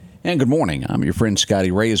And good morning. I'm your friend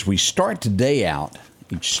Scotty Ray. As we start today out,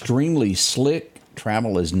 extremely slick.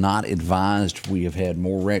 Travel is not advised. We have had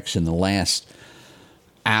more wrecks in the last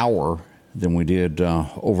hour than we did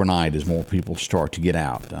overnight as more people start to get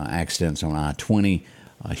out. Accidents on I-20,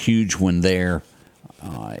 a huge one there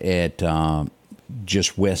at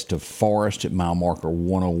just west of Forest at mile marker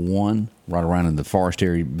 101, right around in the Forest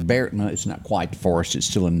area. No, it's not quite Forest. It's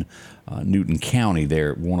still in Newton County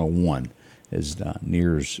there at 101. As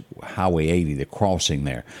near as Highway 80, the crossing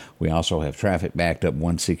there. We also have traffic backed up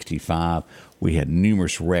 165. We had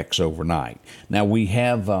numerous wrecks overnight. Now, we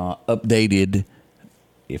have updated.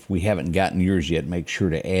 If we haven't gotten yours yet, make sure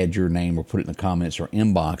to add your name or put it in the comments or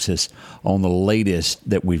inboxes on the latest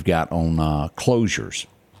that we've got on closures.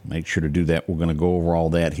 Make sure to do that. We're going to go over all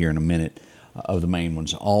that here in a minute of the main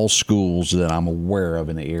ones. All schools that I'm aware of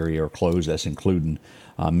in the area are closed. That's including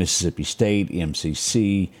Mississippi State,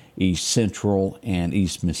 MCC, East Central, and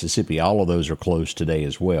East Mississippi. All of those are closed today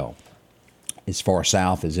as well. As far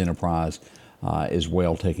south as Enterprise as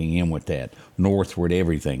well, taking in with that. Northward,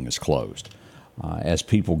 everything is closed. As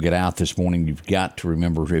people get out this morning, you've got to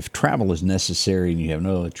remember, if travel is necessary and you have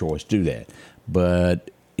no other choice, do that.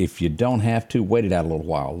 But if you don't have to, wait it out a little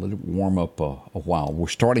while. Let it warm up a while. We're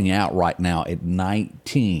starting out right now at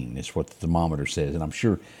 19 is what the thermometer says. And I'm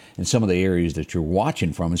sure in some of the areas that you're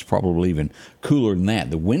watching from, it's probably even cooler than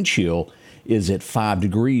that. The wind chill is at 5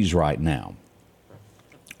 degrees right now.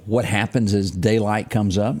 What happens as daylight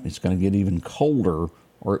comes up? It's going to get even colder,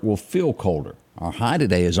 or it will feel colder. Our high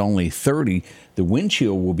today is only 30. The wind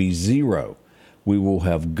chill will be 0. We will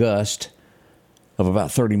have gusts of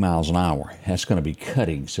about 30 miles an hour. That's going to be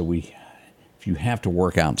cutting. So if you have to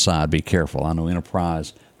work outside, be careful. I know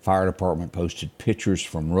Enterprise Fire Department posted pictures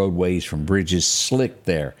from roadways, from bridges, slick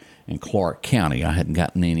there in Clark County. I hadn't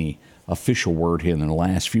gotten any official word here in the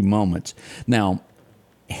last few moments. Now,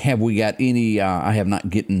 have we got any, I have not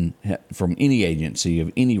gotten from any agency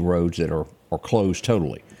of any roads that are closed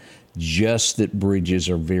totally. Just that bridges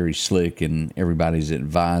are very slick, and everybody's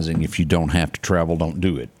advising if you don't have to travel, don't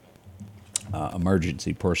do it.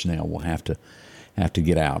 Emergency personnel will have to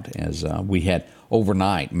get out. As we had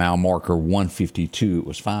overnight, mile marker 152, it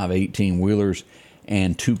was 5 18-wheelers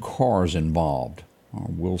and 2 cars involved. Or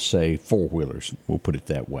we'll say 4-wheelers. We'll put it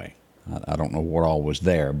that way. I don't know what all was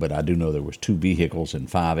there, but I do know there was 2 vehicles and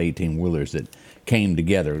 5 18-wheelers that came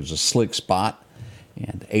together. It was a slick spot,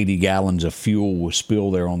 and 80 gallons of fuel was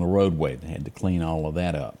spilled there on the roadway. They had to clean all of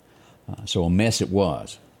that up. So a mess it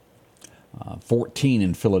was. 14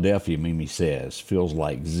 in Philadelphia, Mimi says. Feels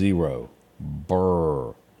like 0.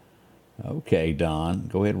 Brr. Okay, Don,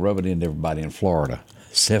 go ahead and rub it into everybody in Florida.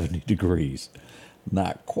 70 degrees.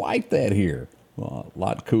 Not quite that here. Well, a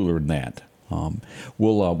lot cooler than that.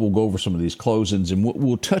 We'll go over some of these closings, and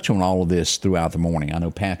we'll touch on all of this throughout the morning. I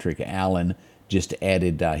know Patrick Allen just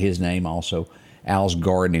added his name. Also, Al's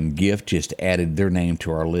Garden and Gift just added their name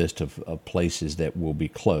to our list of places that will be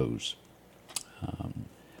closed.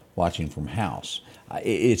 Watching from house.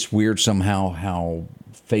 It's weird somehow how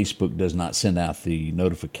Facebook does not send out the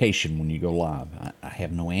notification when you go live. I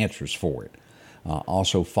have no answers for it.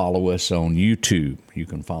 Also follow us on YouTube. You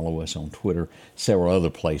can follow us on Twitter, several other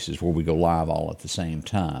places where we go live all at the same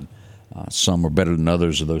time. Some are better than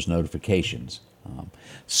others of those notifications.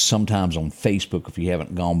 Sometimes on Facebook, if you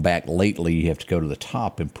haven't gone back lately, you have to go to the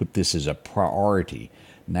top and put this as a priority.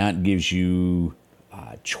 Now it gives you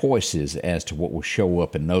choices as to what will show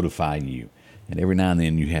up and notify you. And every now and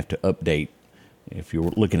then you have to update. If you're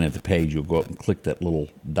looking at the page, you'll go up and click that little ...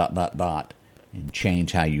 and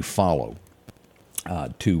change how you follow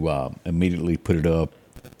to immediately put it up.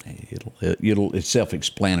 It's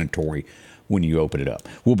self-explanatory when you open it up.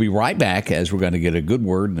 We'll be right back as we're going to get a good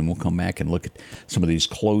word, and then we'll come back and look at some of these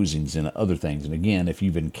closings and other things. And again, if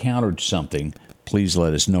you've encountered something, please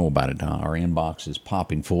let us know about it. Our inbox is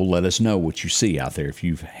popping full. Let us know what you see out there if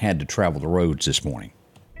you've had to travel the roads this morning.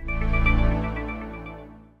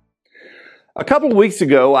 A couple of weeks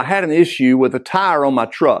ago, I had an issue with a tire on my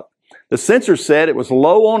truck. The sensor said it was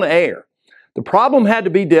low on air. The problem had to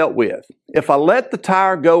be dealt with. If I let the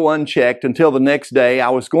tire go unchecked until the next day, I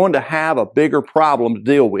was going to have a bigger problem to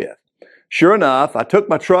deal with. Sure enough, I took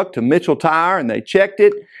my truck to Mitchell Tire and they checked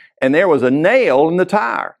it, and there was a nail in the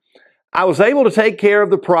tire. I was able to take care of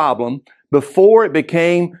the problem before it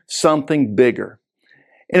became something bigger.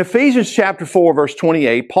 In Ephesians chapter 4, verse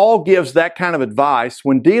 28, Paul gives that kind of advice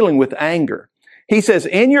when dealing with anger. He says,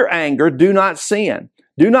 "In your anger, do not sin.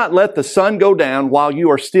 Do not let the sun go down while you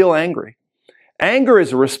are still angry." Anger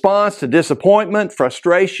is a response to disappointment,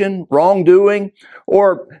 frustration, wrongdoing,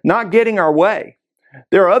 or not getting our way.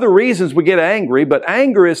 There are other reasons we get angry, but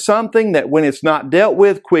anger is something that when it's not dealt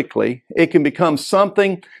with quickly, it can become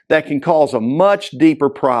something that can cause a much deeper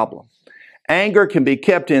problem. Anger can be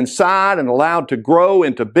kept inside and allowed to grow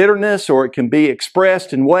into bitterness, or it can be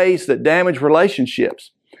expressed in ways that damage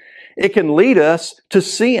relationships. It can lead us to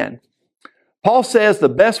sin. Paul says the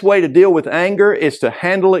best way to deal with anger is to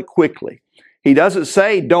handle it quickly. He doesn't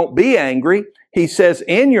say don't be angry. He says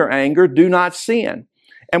in your anger, do not sin.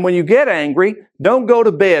 And when you get angry, don't go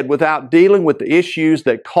to bed without dealing with the issues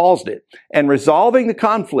that caused it and resolving the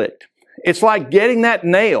conflict. It's like getting that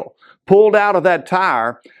nail pulled out of that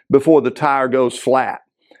tire before the tire goes flat.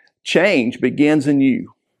 Change begins in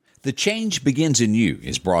you. The Change Begins in You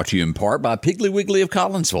is brought to you in part by Piggly Wiggly of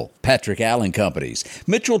Collinsville, Patrick Allen Companies,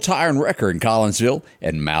 Mitchell Tire and Wrecker in Collinsville,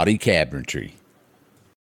 and Mowdy Cabinetry.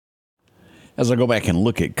 As I go back and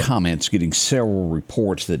look at comments, getting several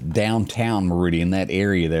reports that downtown Meridian, that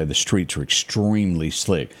area there, the streets are extremely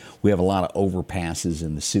slick. We have a lot of overpasses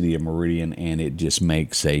in the city of Meridian, and it just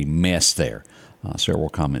makes a mess there. Several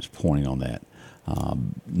comments pointing on that.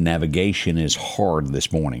 Navigation is hard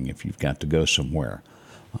this morning if you've got to go somewhere.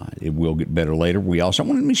 It will get better later. Let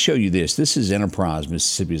me show you this. This is Enterprise,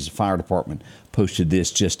 Mississippi's fire department posted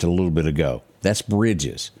this just a little bit ago. That's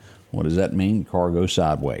bridges. What does that mean? Car goes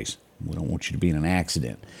sideways. We don't want you to be in an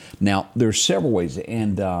accident. Now, there's several ways,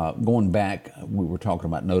 and going back, we were talking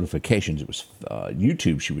about notifications. It was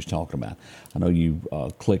YouTube she was talking about. I know you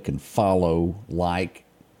click and follow,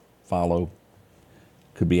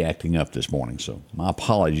 could be acting up this morning, so my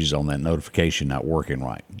apologies on that notification not working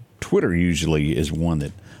right. Twitter usually is one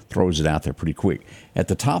that throws it out there pretty quick. At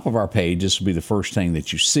the top of our page, this will be the first thing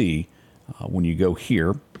that you see when you go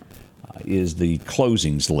here, is the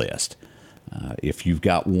closings list. If you've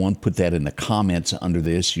got one, put that in the comments under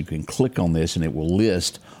this. You can click on this and it will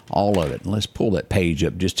list all of it. And let's pull that page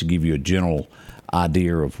up just to give you a general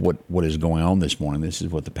idea of what is going on this morning. This is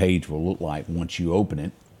what the page will look like once you open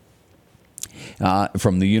it.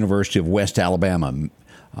 From the University of West Alabama,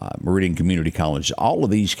 Meridian Community College. All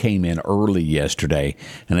of these came in early yesterday.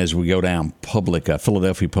 And as we go down,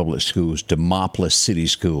 Philadelphia Public Schools, Demopolis City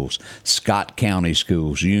Schools, Scott County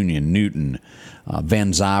Schools, Union, Newton,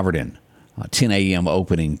 Van Zyverden, 10 a.m.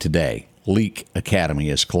 opening today. Leak Academy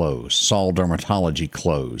is closed. Saul Dermatology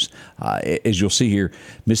closed. As you'll see here,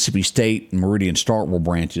 Mississippi State and Meridian Starkville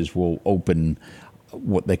branches will open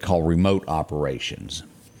what they call remote operations,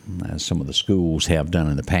 as some of the schools have done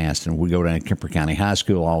in the past. And we go down to Kemper County High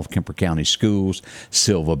School, all of Kemper County schools,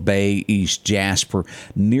 Silva Bay, East Jasper.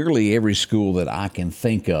 Nearly every school that I can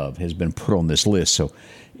think of has been put on this list. So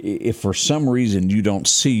if for some reason you don't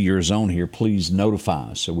see your zone here, please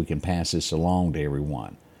notify us so we can pass this along to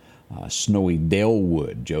everyone. Snowy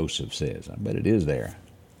Dalewood, Joseph says. I bet it is there.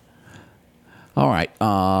 All right,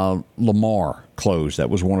 Lamar closed. That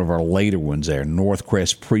was one of our later ones there.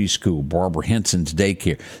 Northcrest Preschool, Barbara Henson's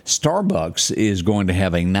Daycare. Starbucks is going to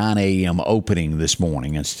have a 9 a.m. opening this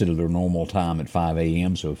morning instead of their normal time at 5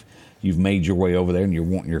 a.m. So if you've made your way over there and you're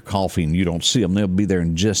wanting your coffee and you don't see them, they'll be there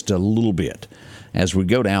in just a little bit. As we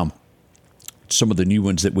go down, some of the new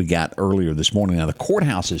ones that we got earlier this morning. Now, the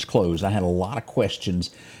courthouse is closed. I had a lot of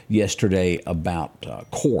questions yesterday about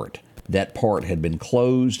court. That part had been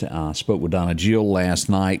closed. I spoke with Donna Jill last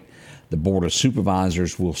night. The Board of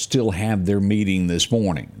Supervisors will still have their meeting this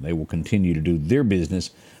morning. They will continue to do their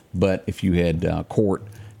business, but if you had court,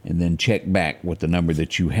 and then check back with the number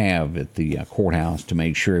that you have at the courthouse to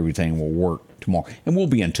make sure everything will work tomorrow. And we'll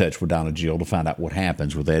be in touch with Donna Jill to find out what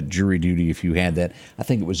happens with that jury duty if you had that. I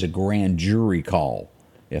think it was a grand jury call,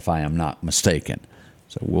 if I am not mistaken.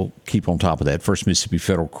 So we'll keep on top of that. First Mississippi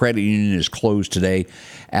Federal Credit Union is closed today.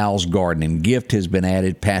 Al's Garden and Gift has been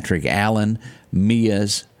added. Patrick Allen,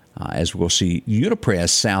 Mia's, as we'll see, Unipress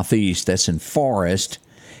Southeast, that's in Forest,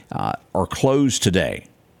 are closed today.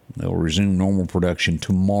 They'll resume normal production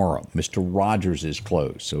tomorrow. Mr. Rogers is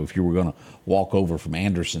closed. So if you were going to walk over from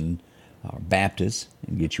Anderson Baptist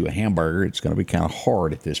and get you a hamburger, it's going to be kind of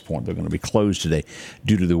hard at this point. They're going to be closed today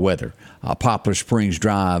due to the weather. Poplar Springs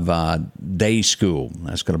Drive Day School,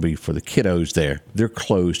 that's going to be for the kiddos there. They're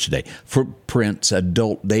closed today. Footprints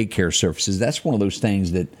Adult Daycare Services, that's one of those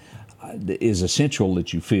things that is essential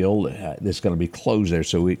that you feel that's going to be closed there.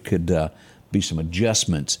 So it could be some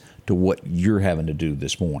adjustments to what you're having to do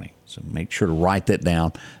this morning. So make sure to write that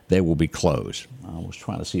down. They will be closed. I was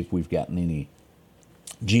trying to see if we've gotten any.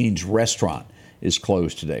 Gene's Restaurant is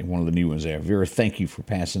closed today, one of the new ones there. Vera, thank you for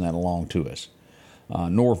passing that along to us.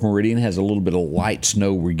 North Meridian has a little bit of light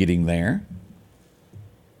snow we're getting there.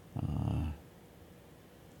 I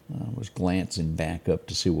was glancing back up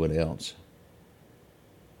to see what else.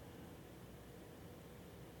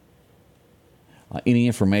 Any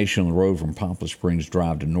information on the road from Poplar Springs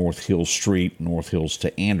Drive to North Hills Street, North Hills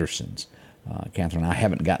to Anderson's? Catherine, I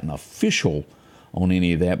haven't gotten official on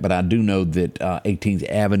any of that, but I do know that 18th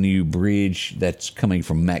Avenue Bridge, that's coming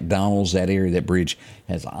from McDonald's, that area, that bridge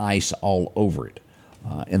has ice all over it.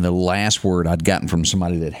 And the last word I'd gotten from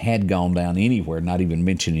somebody that had gone down anywhere, not even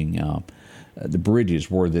mentioning the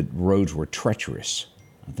bridges, were that roads were treacherous,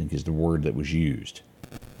 I think is the word that was used.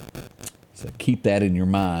 So keep that in your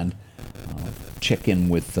mind. Check in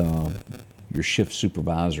with your shift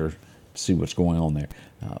supervisor to see what's going on there.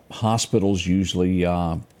 Hospitals usually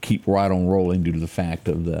keep right on rolling due to the fact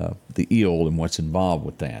of the ill and what's involved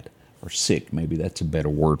with that, or sick. Maybe that's a better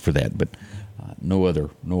word for that, but no other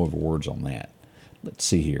words on that. Let's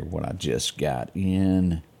see here what I just got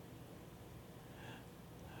in.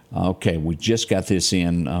 Okay, we just got this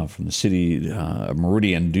in from the city of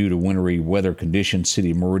Meridian. Due to wintry weather conditions,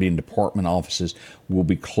 City of Meridian department offices will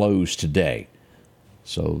be closed today.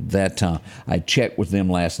 So that I checked with them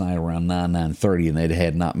last night around 9:30, and they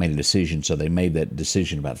had not made a decision. So they made that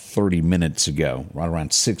decision about 30 minutes ago, right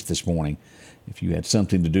around 6 this morning. If you had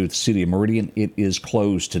something to do with the City of Meridian, it is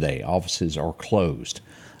closed today. Offices are closed.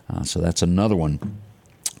 So that's another one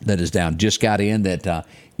that is down. Just got in that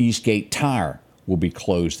Eastgate Tire will be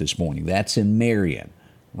closed this morning. That's in Marion,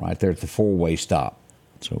 right there at the four-way stop.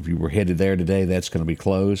 So if you were headed there today, that's going to be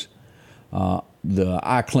closed. The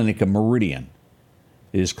Eye Clinic of Meridian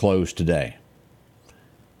is closed today.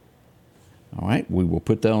 All right, we will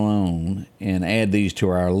put that on and add these to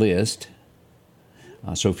our list.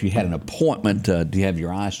 So if you had an appointment to have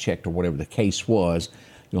your eyes checked or whatever the case was,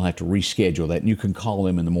 you'll have to reschedule that. And you can call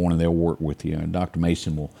them in the morning. They'll work with you. And Dr.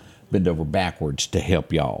 Mason will bend over backwards to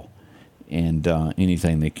help y'all. And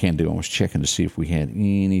anything they can do. I was checking to see if we had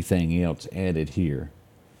anything else added here.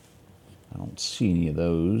 I don't see any of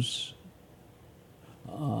those.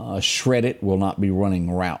 Shred It will not be running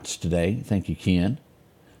routes today. Thank you, Ken.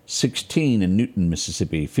 16 in Newton,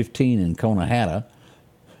 Mississippi. 15 in Conahatta.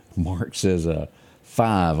 Mark says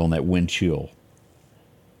 5 on that wind chill.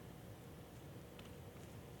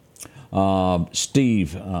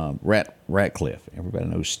 Steve Ratcliffe. Everybody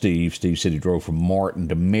knows Steve. Steve said he drove from Martin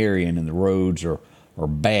to Marion, and the roads are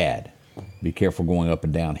bad. Be careful going up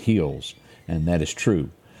and down hills, and that is true.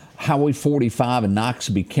 Highway 45 in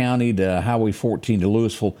Noxubee County to Highway 14 to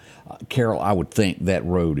Louisville. Carol, I would think that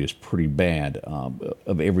road is pretty bad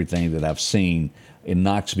of everything that I've seen in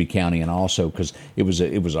Noxubee County, and also because it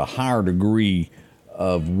was a higher degree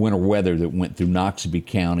of winter weather that went through Noxubee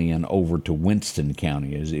County and over to Winston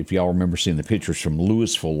County. As if y'all remember seeing the pictures from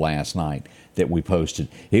Louisville last night that we posted,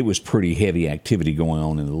 it was pretty heavy activity going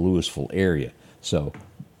on in the Louisville area. So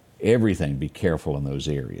everything, be careful in those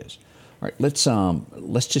areas. All right,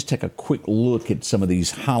 let's just take a quick look at some of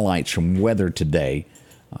these highlights from weather today,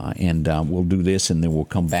 and we'll do this, and then we'll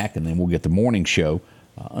come back, and then we'll get the morning show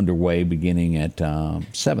underway beginning at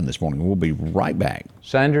 7 this morning. We'll be right back.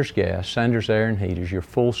 Sanders Gas, Sanders Air and Heat is your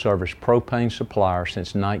full-service propane supplier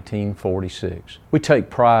since 1946. We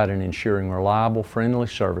take pride in ensuring reliable, friendly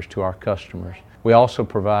service to our customers. We also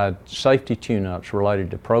provide safety tune-ups related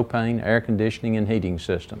to propane, air conditioning, and heating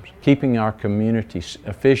systems, keeping our communities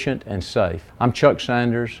efficient and safe. I'm Chuck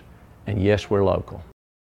Sanders, and yes, we're local.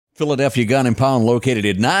 Philadelphia Gun & Pawn, located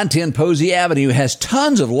at 910 Posey Avenue, has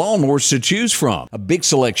tons of lawnmowers to choose from. A big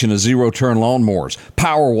selection of zero-turn lawnmowers,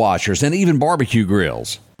 power washers, and even barbecue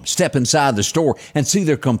grills. Step inside the store and see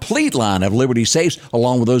their complete line of Liberty safes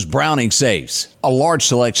along with those Browning safes. A large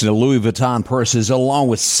selection of Louis Vuitton purses along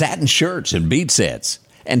with satin shirts and bead sets.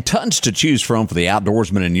 And tons to choose from for the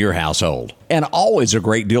outdoorsman in your household. And always a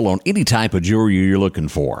great deal on any type of jewelry you're looking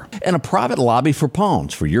for. And a private lobby for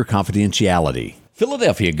pawns for your confidentiality.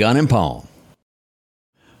 Philadelphia Gun & Pawn.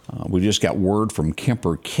 We just got word from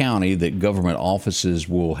Kemper County that government offices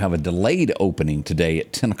will have a delayed opening today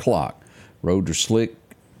at 10 o'clock. Roads are slick.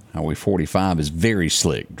 Highway 45 is very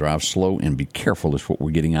slick. Drive slow and be careful is what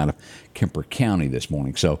we're getting out of Kemper County this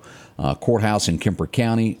morning. So courthouse in Kemper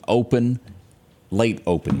County open, late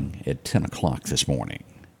opening at 10 o'clock this morning.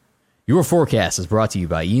 Your forecast is brought to you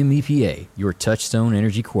by EMEPA, your Touchstone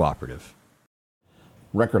Energy Cooperative.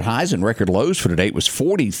 Record highs and record lows for today was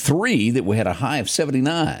 43, that we had a high of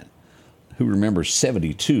 79. Who remembers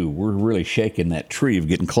 72? We're really shaking that tree of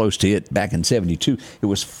getting close to it back in 72. It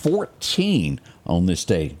was 14 on this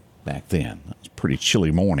day back then. It was a pretty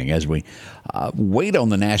chilly morning. As we wait on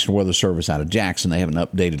the National Weather Service out of Jackson, they haven't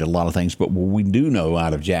updated a lot of things, but what we do know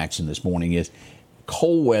out of Jackson this morning is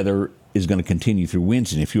cold weather is going to continue through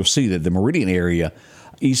Wednesday. If you'll see that the Meridian area,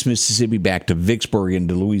 East Mississippi back to Vicksburg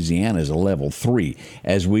into Louisiana is a level 3.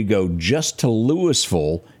 As we go just to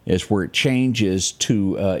Louisville is where it changes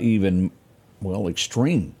to even well,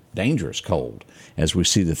 extreme, dangerous cold, as we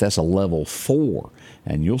see that that's a level 4.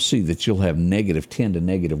 And you'll see that you'll have -10 to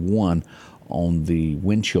 -1 on the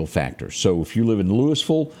wind chill factor. So if you live in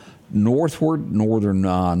Louisville, northward, northern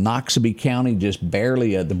Noxubee County, just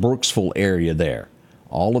barely at the Brooksville area there,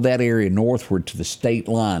 all of that area northward to the state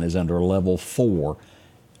line is under a level 4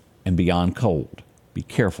 and beyond cold. Be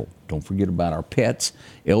careful. Don't forget about our pets,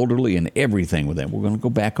 elderly, and everything with them. We're going to go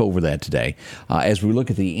back over that today. As we look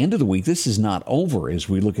at the end of the week, this is not over. As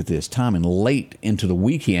we look at this time and late into the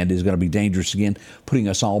weekend is going to be dangerous again, putting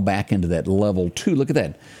us all back into that level 2. Look at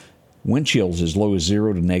that. Wind chills as low as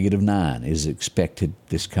 0 to -9 is expected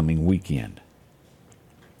this coming weekend.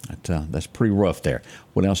 That's pretty rough there.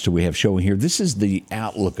 What else do we have showing here? This is the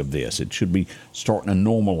outlook of this. It should be starting to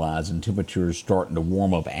normalize and temperatures starting to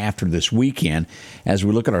warm up after this weekend. As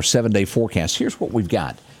we look at our 7-day forecast, here's what we've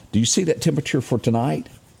got. Do you see that temperature for tonight?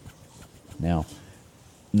 Now,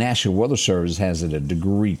 National Weather Service has it a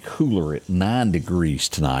degree cooler at 9 degrees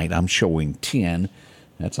tonight. I'm showing 10.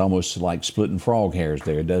 That's almost like splitting frog hairs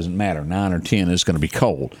there. It doesn't matter. 9 or 10 is going to be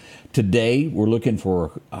cold. Today, we're looking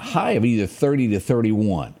for a high of either 30 to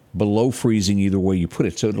 31, below freezing either way you put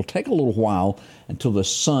it. So it'll take a little while until the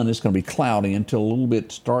sun is going to be cloudy, until a little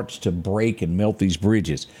bit starts to break and melt these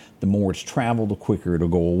bridges. The more it's traveled, the quicker it'll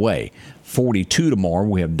go away. 42 tomorrow.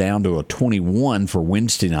 We have down to a 21 for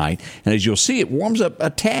Wednesday night. And as you'll see, it warms up a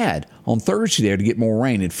tad on Thursday there to get more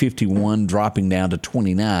rain at 51, dropping down to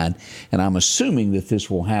 29. And I'm assuming that this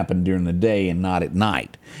will happen during the day and not at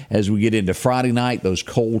night. As we get into Friday night, those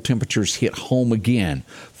cold temperatures hit home again.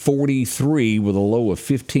 43 with a low of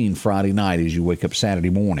 15 Friday night as you wake up Saturday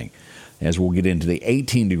morning. As we'll get into the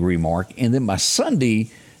 18-degree mark. And then by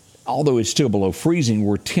Sunday, although it's still below freezing,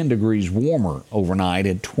 we're 10 degrees warmer overnight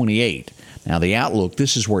at 28. Now, the outlook,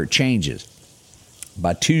 this is where it changes.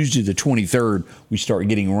 By Tuesday the 23rd, we start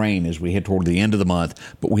getting rain as we head toward the end of the month,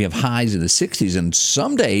 but we have highs in the 60s and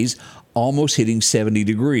some days almost hitting 70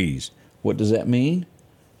 degrees. What does that mean?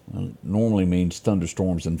 Well, it normally means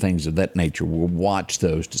thunderstorms and things of that nature. We'll watch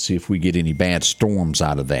those to see if we get any bad storms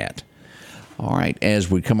out of that. All right,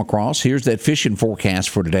 as we come across, here's that fishing forecast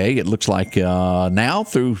for today. It looks like now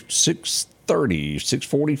through 6:30,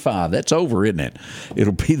 6:45. That's over, isn't it?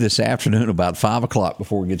 It'll be this afternoon about 5 o'clock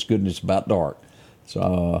before it gets good and it's about dark.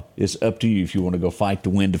 So it's up to you if you want to go fight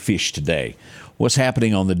the wind to fish today. What's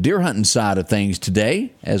happening on the deer hunting side of things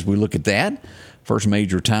today as we look at that? First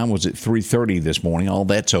major time was at 3:30 this morning. All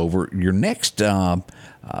that's over. Your next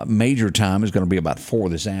major time is going to be about 4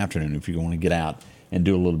 this afternoon if you want to get out and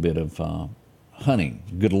do a little bit of hunting.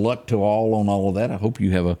 Good luck to all on all of that. I hope you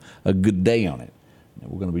have a good day on it.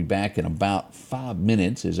 We're going to be back in about 5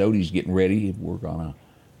 minutes as Odie's getting ready. We're going to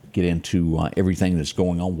get into everything that's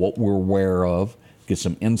going on, what we're aware of, get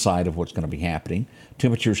some insight of what's going to be happening.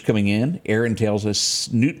 Temperatures coming in. Aaron tells us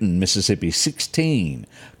Newton, Mississippi, 16.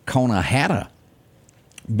 Conahatta,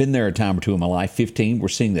 been there a time or two in my life, 15. We're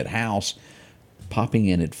seeing that house popping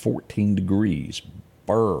in at 14 degrees.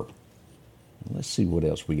 Burr. Let's see what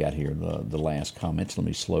else we got here, the last comments. Let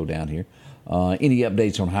me slow down here. Any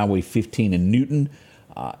updates on Highway 15 in Newton?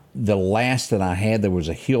 The last that I had, there was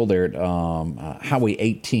a hill there at Highway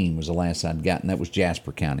 18 was the last I'd gotten. That was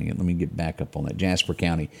Jasper County. Let me get back up on that. Jasper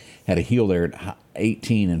County had a hill there at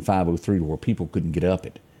 18 and 503 where people couldn't get up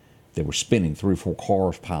it. They were spinning. 3 or 4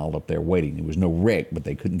 cars piled up there waiting. There was no wreck, but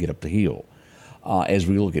they couldn't get up the hill. As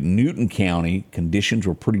we look at Newton County, conditions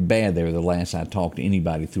were pretty bad there the last I talked to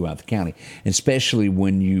anybody throughout the county, especially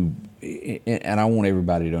when you, and I want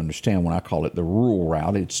everybody to understand when I call it the rural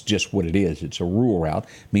route, it's just what it is. It's a rural route.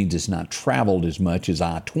 It means it's not traveled as much as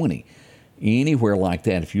I-20. Anywhere like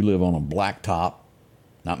that, if you live on a blacktop,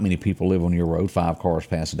 not many people live on your road, 5 cars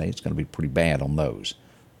pass a day, it's going to be pretty bad on those.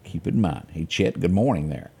 Keep it in mind. Hey, Chet, good morning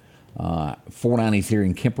there. 493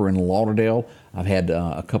 in Kemper and Lauderdale. I've had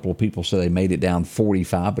a couple of people say they made it down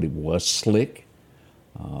 45, but it was slick.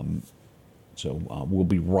 So we'll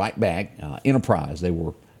be right back. Enterprise,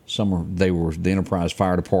 the Enterprise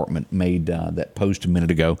Fire Department made that post a minute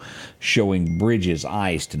ago showing bridges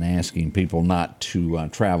iced and asking people not to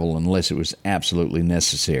travel unless it was absolutely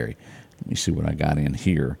necessary. Let me see what I got in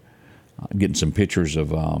here. I'm getting some pictures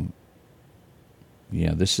of,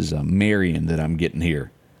 this is Marion that I'm getting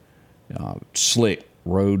here. Slick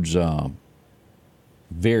roads,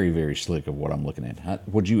 very, very slick of what I'm looking at.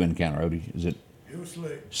 What'd you encounter, Odie? Is it? It was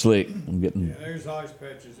slick. Slick. I'm getting. Yeah, there's ice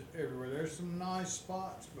patches everywhere. There's some nice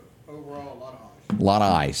spots, but overall, a lot of ice. A lot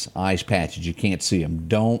of ice patches. You can't see them.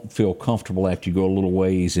 Don't feel comfortable after you go a little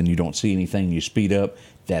ways and you don't see anything. You speed up.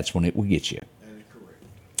 That's when it will get you. That is correct.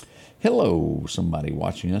 Hello, somebody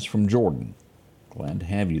watching us from Jordan. Glad to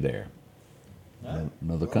have you there.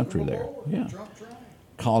 another country there. Yeah. Trump train.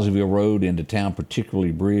 Causeyville Road into town,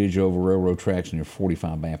 particularly bridge over railroad tracks near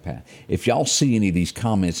 45 Bad Path. If y'all see any of these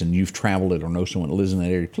comments and you've traveled it or know someone that lives in that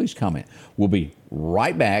area, please comment. We'll be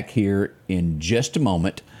right back here in just a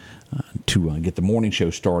moment to get the morning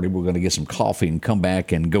show started. We're going to get some coffee and come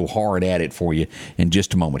back and go hard at it for you in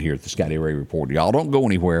just a moment here at the Scotty Ray Report. Y'all don't go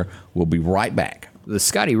anywhere. We'll be right back. The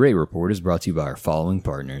Scotty Ray Report is brought to you by our following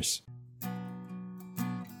partners.